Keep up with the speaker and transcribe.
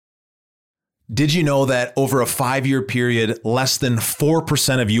Did you know that over a 5-year period, less than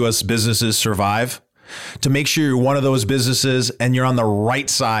 4% of US businesses survive? To make sure you're one of those businesses and you're on the right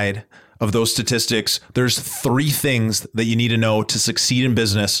side of those statistics, there's 3 things that you need to know to succeed in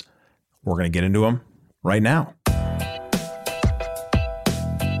business. We're going to get into them right now.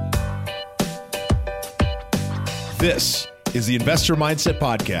 This is the Investor Mindset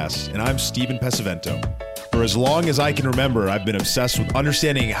Podcast, and I'm Stephen Pesavento. For as long as I can remember, I've been obsessed with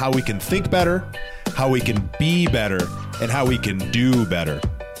understanding how we can think better, how we can be better, and how we can do better.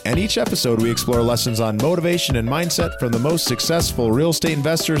 And each episode, we explore lessons on motivation and mindset from the most successful real estate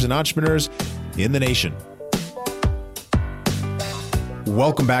investors and entrepreneurs in the nation.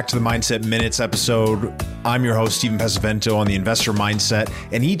 Welcome back to the Mindset Minutes episode. I'm your host, Stephen Pesavento on the Investor Mindset.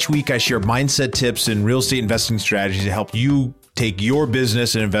 And each week I share mindset tips and real estate investing strategies to help you take your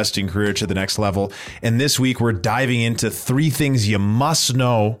business and investing career to the next level. And this week we're diving into 3 things you must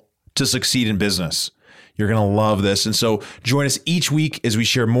know to succeed in business. You're going to love this. And so join us each week as we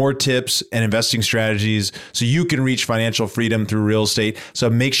share more tips and investing strategies so you can reach financial freedom through real estate. So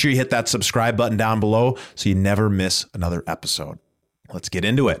make sure you hit that subscribe button down below so you never miss another episode. Let's get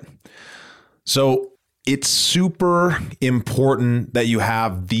into it. So it's super important that you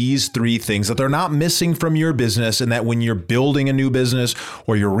have these 3 things, that they're not missing from your business, and that when you're building a new business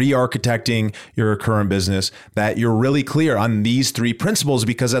or you're re-architecting your current business, that you're really clear on these 3 principles,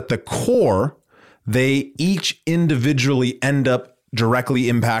 because at the core, they each individually end up directly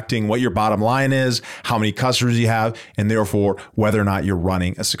impacting what your bottom line is, how many customers you have, and therefore whether or not you're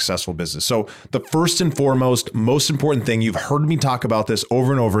running a successful business. So the first and foremost, most important thing, you've heard me talk about this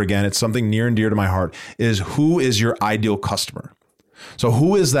over and over again, it's something near and dear to my heart, is who is your ideal customer? So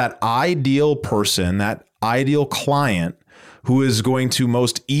who is that ideal person, that ideal client who is going to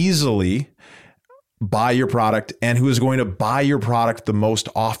most easily buy your product and who is going to buy your product the most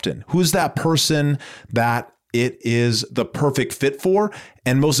often? Who's that person that it is the perfect fit for?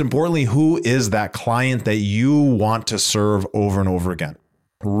 And most importantly, who is that client that you want to serve over and over again?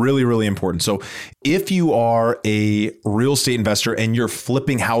 Really, really important. So if you are a real estate investor and you're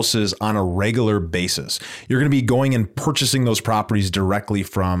flipping houses on a regular basis, you're going to be going and purchasing those properties directly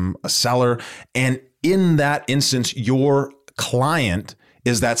from a seller. And in that instance, your client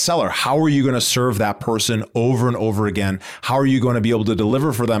is that seller. How are you going to serve that person over and over again? How are you going to be able to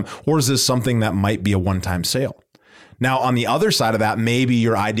deliver for them? Or is this something that might be a one-time sale? Now, on the other side of that, maybe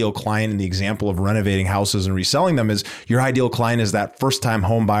your ideal client in the example of renovating houses and reselling them is your ideal client is that first-time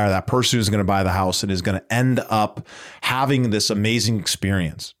home buyer, that person who's going to buy the house and is going to end up having this amazing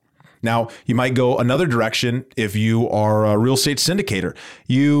experience. Now, you might go another direction if you are a real estate syndicator.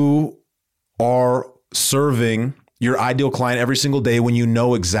 You are serving your ideal client every single day when you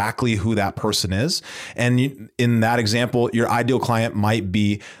know exactly who that person is. And in that example, your ideal client might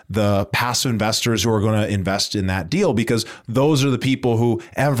be the passive investors who are going to invest in that deal, because those are the people who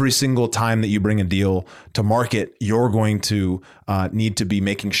every single time that you bring a deal to market, you're going to need to be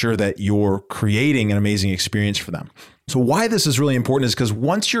making sure that you're creating an amazing experience for them. So why this is really important is because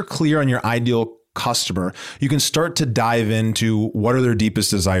once you're clear on your ideal customer, you can start to dive into what are their deepest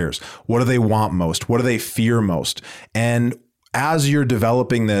desires? What do they want most? What do they fear most? And as you're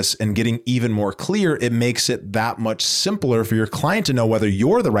developing this and getting even more clear, it makes it that much simpler for your client to know whether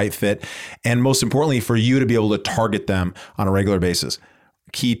you're the right fit, and most importantly, for you to be able to target them on a regular basis.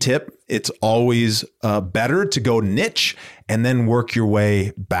 Key tip, it's always better to go niche and then work your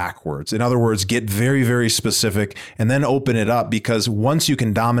way backwards. In other words, get very, very specific and then open it up, because once you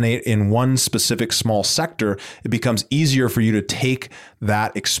can dominate in one specific small sector, it becomes easier for you to take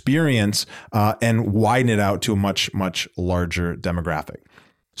that experience and widen it out to a much, much larger demographic.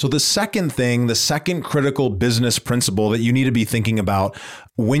 So the second thing, the second critical business principle that you need to be thinking about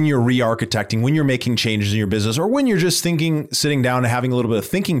when you're re-architecting, when you're making changes in your business, or when you're just sitting down and having a little bit of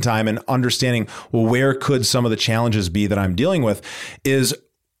thinking time and understanding, well, where could some of the challenges be that I'm dealing with, is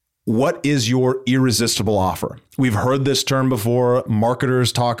what is your irresistible offer? We've heard this term before.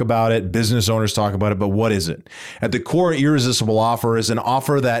 Marketers talk about it. Business owners talk about it. But what is it? At the core, irresistible offer is an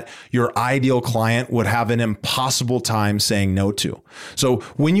offer that your ideal client would have an impossible time saying no to. So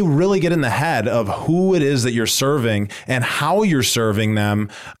when you really get in the head of who it is that you're serving and how you're serving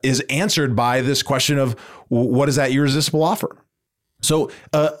them is answered by this question of what is that irresistible offer? So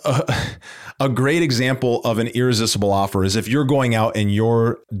a great example of an irresistible offer is if you're going out and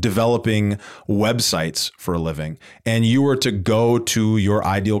you're developing websites for a living, and you were to go to your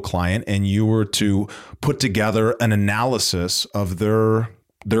ideal client and you were to put together an analysis of their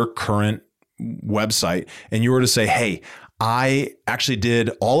current website, and you were to say, hey, I actually did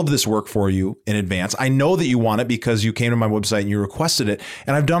all of this work for you in advance. I know that you want it because you came to my website and you requested it.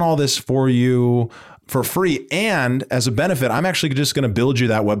 And I've done all this for you for free. And as a benefit, I'm actually just going to build you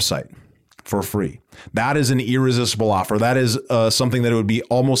that website for free. That is an irresistible offer. That is something that it would be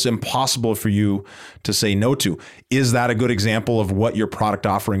almost impossible for you to say no to. Is that a good example of what your product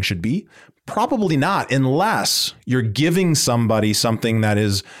offering should be? Probably not, unless you're giving somebody something that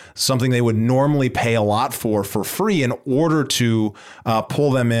is something they would normally pay a lot for free in order to pull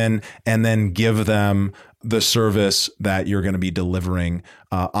them in and then give them the service that you're going to be delivering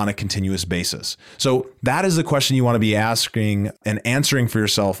on a continuous basis. So that is the question you want to be asking and answering for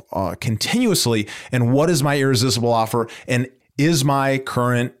yourself continuously. And what is my irresistible offer? And is my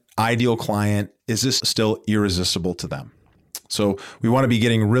current ideal client, is this still irresistible to them? So we want to be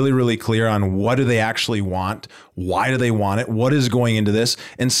getting really, really clear on what do they actually want? Why do they want it? What is going into this?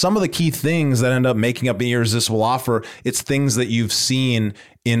 And some of the key things that end up making up an irresistible offer, it's things that you've seen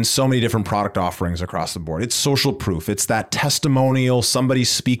in so many different product offerings across the board. It's social proof. It's that testimonial, somebody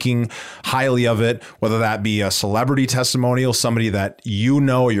speaking highly of it, whether that be a celebrity testimonial, somebody that you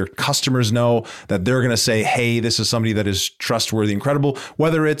know, your customers know that they're going to say, hey, this is somebody that is trustworthy and credible,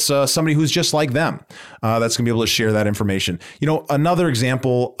 whether it's somebody who's just like them, that's going to be able to share that information. You know, another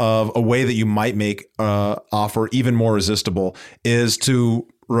example of a way that you might make offer even more resistible is to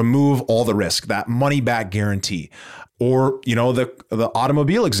remove all the risk, that money back guarantee. Or, you know, the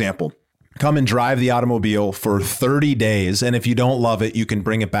automobile example. Come and drive the automobile for 30 days. And if you don't love it, you can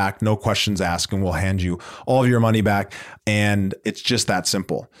bring it back. No questions asked, and we'll hand you all of your money back. And it's just that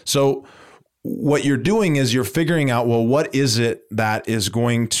simple. So what you're doing is you're figuring out, well, what is it that is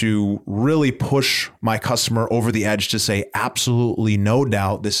going to really push my customer over the edge to say, absolutely no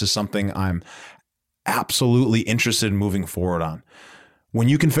doubt, this is something I'm absolutely interested in moving forward on. When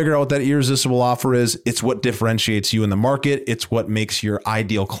you can figure out what that irresistible offer is, it's what differentiates you in the market. It's what makes your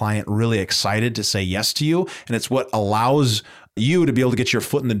ideal client really excited to say yes to you. And it's what allows you to be able to get your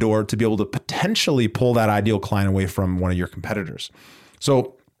foot in the door to be able to potentially pull that ideal client away from one of your competitors.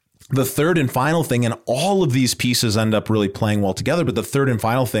 So the third and final thing, and all of these pieces end up really playing well together, but the third and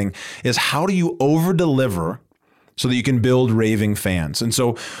final thing is, how do you over deliver so that you can build raving fans? And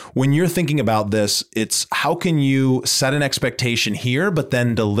so when you're thinking about this, it's how can you set an expectation here, but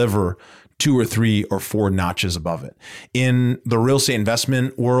then deliver 2 or 3 or 4 notches above it? In the real estate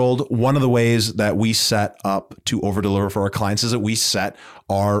investment world, one of the ways that we set up to over deliver for our clients is that we set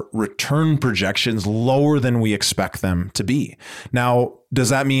our return projections lower than we expect them to be. Now, does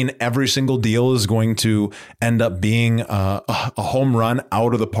that mean every single deal is going to end up being a home run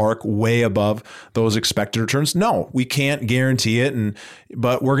out of the park way above those expected returns? No, we can't guarantee it.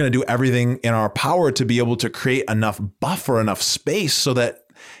 But we're going to do everything in our power to be able to create enough buffer, enough space so that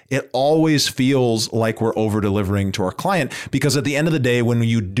it always feels like we're over delivering to our client. Because at the end of the day, when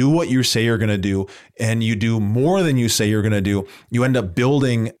you do what you say you're going to do and you do more than you say you're going to do, you end up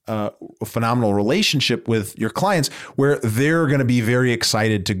building a phenomenal relationship with your clients where they're going to be very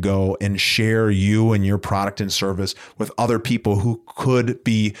excited to go and share you and your product and service with other people who could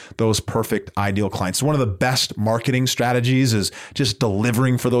be those perfect ideal clients. So one of the best marketing strategies is just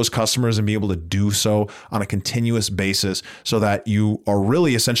delivering for those customers and be able to do so on a continuous basis so that you are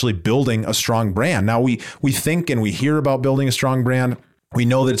really essentially building a strong brand. Now we think and we hear about building a strong brand. We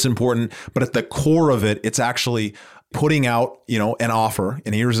know that it's important, but at the core of it, it's actually putting out, an offer,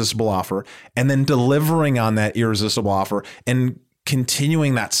 an irresistible offer, and then delivering on that irresistible offer and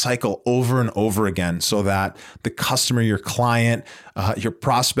continuing that cycle over and over again so that the customer, your client, your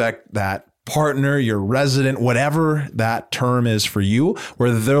prospect, that partner, your resident, whatever that term is for you,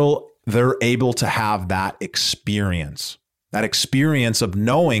 where they're able to have that experience of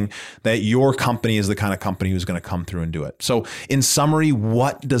knowing that your company is the kind of company who's going to come through and do it. So in summary,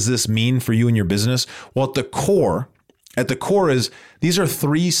 what does this mean for you and your business? Well, at the core is these are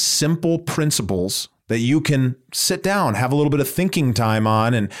 3 simple principles that you can sit down, have a little bit of thinking time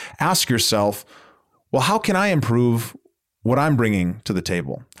on and ask yourself, well, how can I improve what I'm bringing to the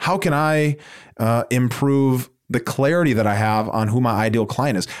table? How can I improve the clarity that I have on who my ideal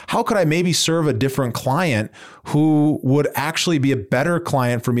client is? How could I maybe serve a different client who would actually be a better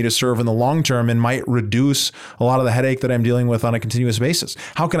client for me to serve in the long term and might reduce a lot of the headache that I'm dealing with on a continuous basis?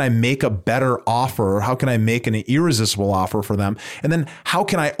 How can I make a better offer? How can I make an irresistible offer for them? And then how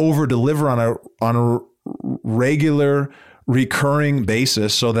can I over deliver on a regular recurring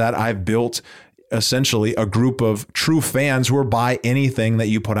basis so that I've built essentially a group of true fans who will buy anything that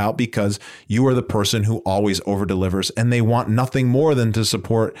you put out because you are the person who always over delivers and they want nothing more than to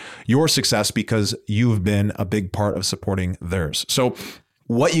support your success because you've been a big part of supporting theirs. So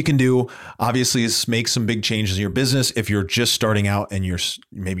what you can do, obviously, is make some big changes in your business. If you're just starting out and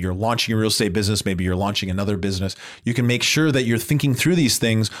maybe you're launching a real estate business, maybe you're launching another business, you can make sure that you're thinking through these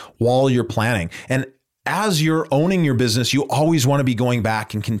things while you're planning. And as you're owning your business, you always want to be going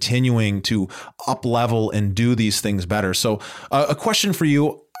back and continuing to up level and do these things better. So a question for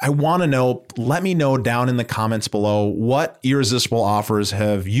you, I want to know, let me know down in the comments below, what irresistible offers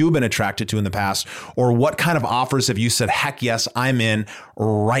have you been attracted to in the past? Or what kind of offers have you said, heck yes, I'm in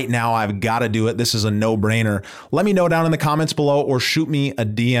right now. I've got to do it. This is a no-brainer. Let me know down in the comments below, or shoot me a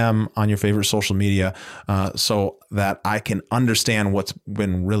DM on your favorite social media so that I can understand what's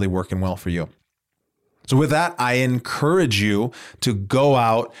been really working well for you. So with that, I encourage you to go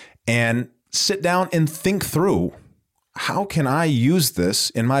out and sit down and think through, how can I use this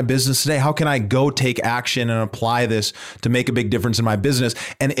in my business today? How can I go take action and apply this to make a big difference in my business?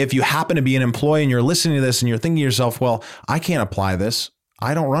 And if you happen to be an employee and you're listening to this and you're thinking to yourself, well, I can't apply this.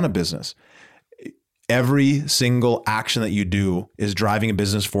 I don't run a business. Every single action that you do is driving a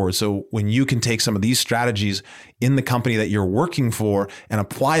business forward. So when you can take some of these strategies in the company that you're working for and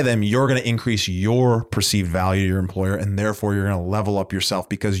apply them, you're going to increase your perceived value to your employer, and therefore you're going to level up yourself,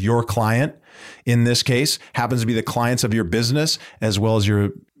 because your client, in this case, happens to be the clients of your business as well as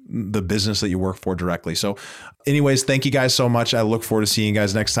the business that you work for directly. So anyways, thank you guys so much. I look forward to seeing you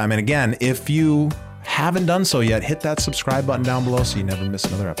guys next time. And again, if you haven't done so yet, hit that subscribe button down below so you never miss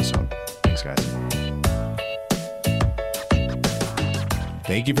another episode. Thanks, guys.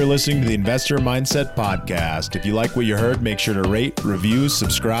 Thank you for listening to the Investor Mindset Podcast. If you like what you heard, make sure to rate, review,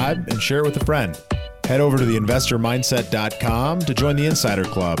 subscribe, and share it with a friend. Head over to theinvestormindset.com to join the Insider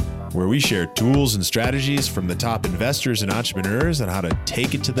Club, where we share tools and strategies from the top investors and entrepreneurs on how to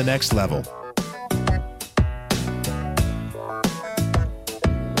take it to the next level.